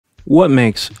What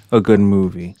makes a good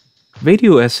movie?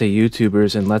 Video essay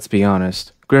YouTubers and, let's be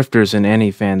honest, grifters in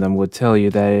any fandom would tell you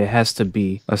that it has to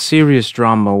be a serious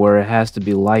drama where it has to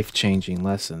be life-changing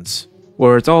lessons,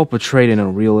 where it's all portrayed in a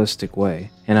realistic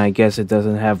way, and I guess it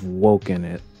doesn't have woke in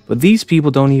it. But these people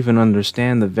don't even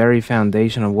understand the very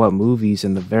foundation of what movies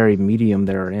and the very medium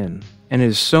they're in, and it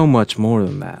is so much more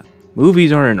than that.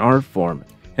 Movies are an art form,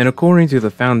 and according to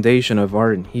the foundation of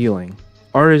art and healing,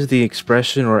 art is the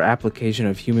expression or application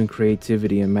of human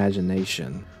creativity and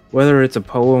imagination. Whether it's a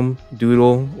poem,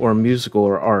 doodle, or musical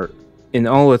or art, in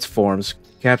all its forms,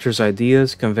 captures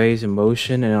ideas, conveys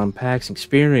emotion, and unpacks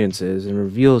experiences and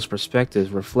reveals perspectives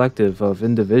reflective of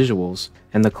individuals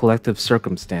and the collective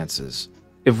circumstances.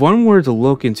 If one were to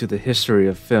look into the history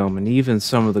of film and even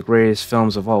some of the greatest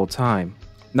films of all time,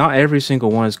 not every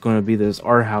single one is going to be this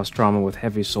art house drama with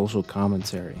heavy social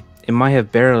commentary. It might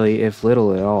have barely, if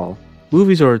little at all.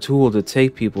 Movies are a tool to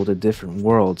take people to different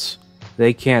worlds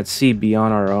they can't see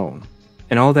beyond our own.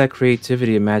 And all that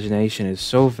creativity and imagination is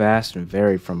so vast and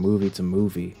varied from movie to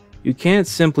movie. You can't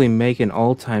simply make an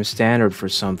all-time standard for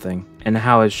something and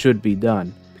how it should be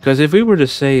done. Because if we were to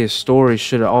say a story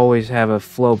should always have a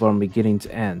flow from beginning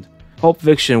to end, Pulp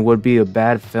Fiction would be a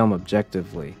bad film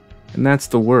objectively. And that's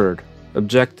the word,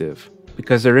 objective,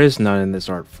 because there is none in this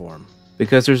art form.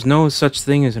 Because there's no such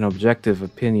thing as an objective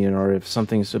opinion or if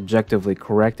something is objectively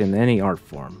correct in any art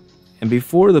form. And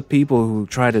before the people who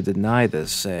try to deny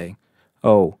this say,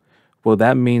 oh, well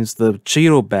that means the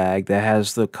Cheeto bag that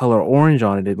has the color orange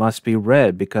on it, it must be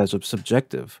red because it's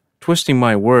subjective. Twisting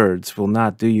my words will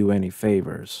not do you any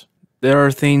favors. There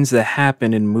are things that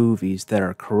happen in movies that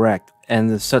are correct and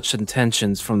there's such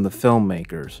intentions from the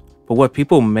filmmakers. But what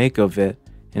people make of it,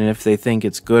 and if they think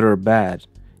it's good or bad,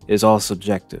 is all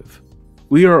subjective.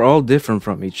 We are all different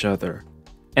from each other,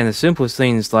 and the simplest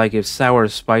things like if sour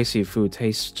spicy food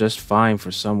tastes just fine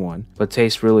for someone, but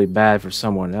tastes really bad for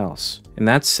someone else. In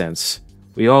that sense,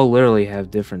 we all literally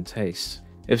have different tastes.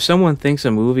 If someone thinks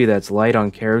a movie that's light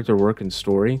on character work and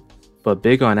story, but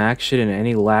big on action and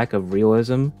any lack of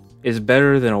realism, is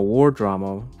better than a war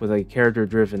drama with a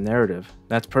character-driven narrative,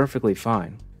 that's perfectly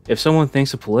fine. If someone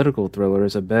thinks a political thriller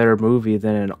is a better movie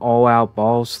than an all-out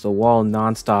balls-to-the-wall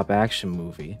non-stop action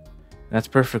movie, that's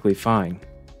perfectly fine.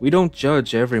 We don't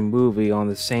judge every movie on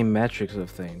the same metrics of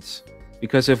things.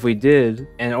 Because if we did,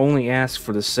 and only asked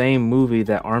for the same movie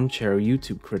that armchair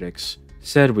YouTube critics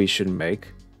said we should make,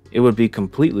 it would be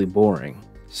completely boring.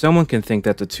 Someone can think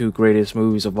that the two greatest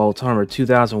movies of all time are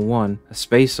 2001, A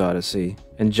Space Odyssey,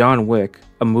 and John Wick,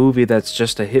 a movie that's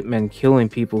just a hitman killing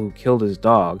people who killed his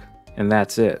dog, and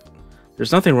that's it.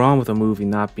 There's nothing wrong with a movie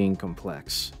not being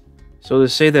complex. So to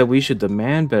say that we should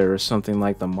demand better or something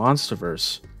like the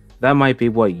Monsterverse, that might be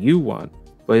what you want,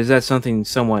 but is that something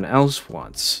someone else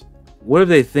wants? What if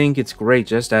they think it's great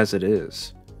just as it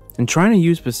is? And trying to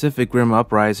use Pacific Rim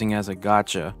Uprising as a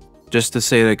gotcha, just to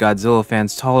say that Godzilla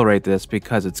fans tolerate this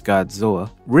because it's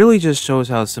Godzilla, really just shows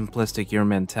how simplistic your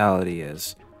mentality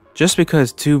is. Just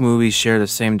because two movies share the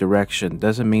same direction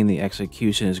doesn't mean the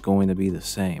execution is going to be the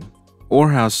same, or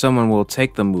how someone will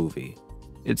take the movie.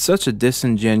 It's such a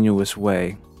disingenuous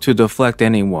way to deflect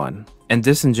anyone, and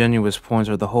disingenuous points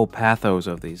are the whole pathos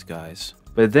of these guys.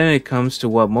 But then it comes to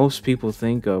what most people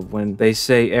think of when they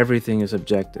say everything is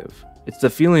objective. It's the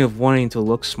feeling of wanting to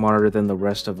look smarter than the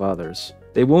rest of others.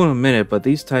 They won't admit it, but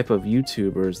these type of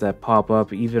YouTubers that pop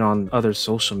up even on other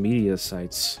social media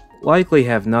sites likely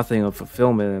have nothing of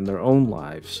fulfillment in their own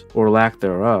lives, or lack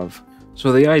thereof.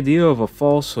 So the idea of a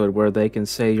falsehood where they can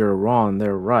say you're wrong,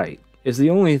 they're right, is the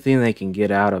only thing they can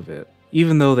get out of it,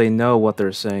 even though they know what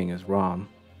they're saying is wrong.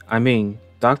 I mean,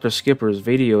 Dr. Skipper's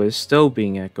video is still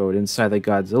being echoed inside the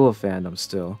Godzilla fandom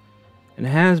still, and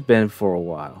has been for a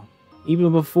while,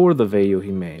 even before the video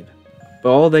he made. But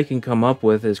all they can come up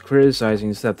with is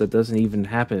criticizing stuff that doesn't even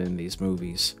happen in these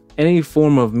movies. Any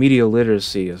form of media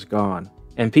literacy is gone,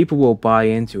 and people will buy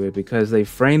into it because they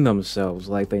frame themselves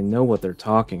like they know what they're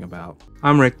talking about.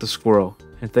 I'm RickDaSquirrel,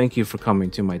 and thank you for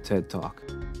coming to my TED Talk.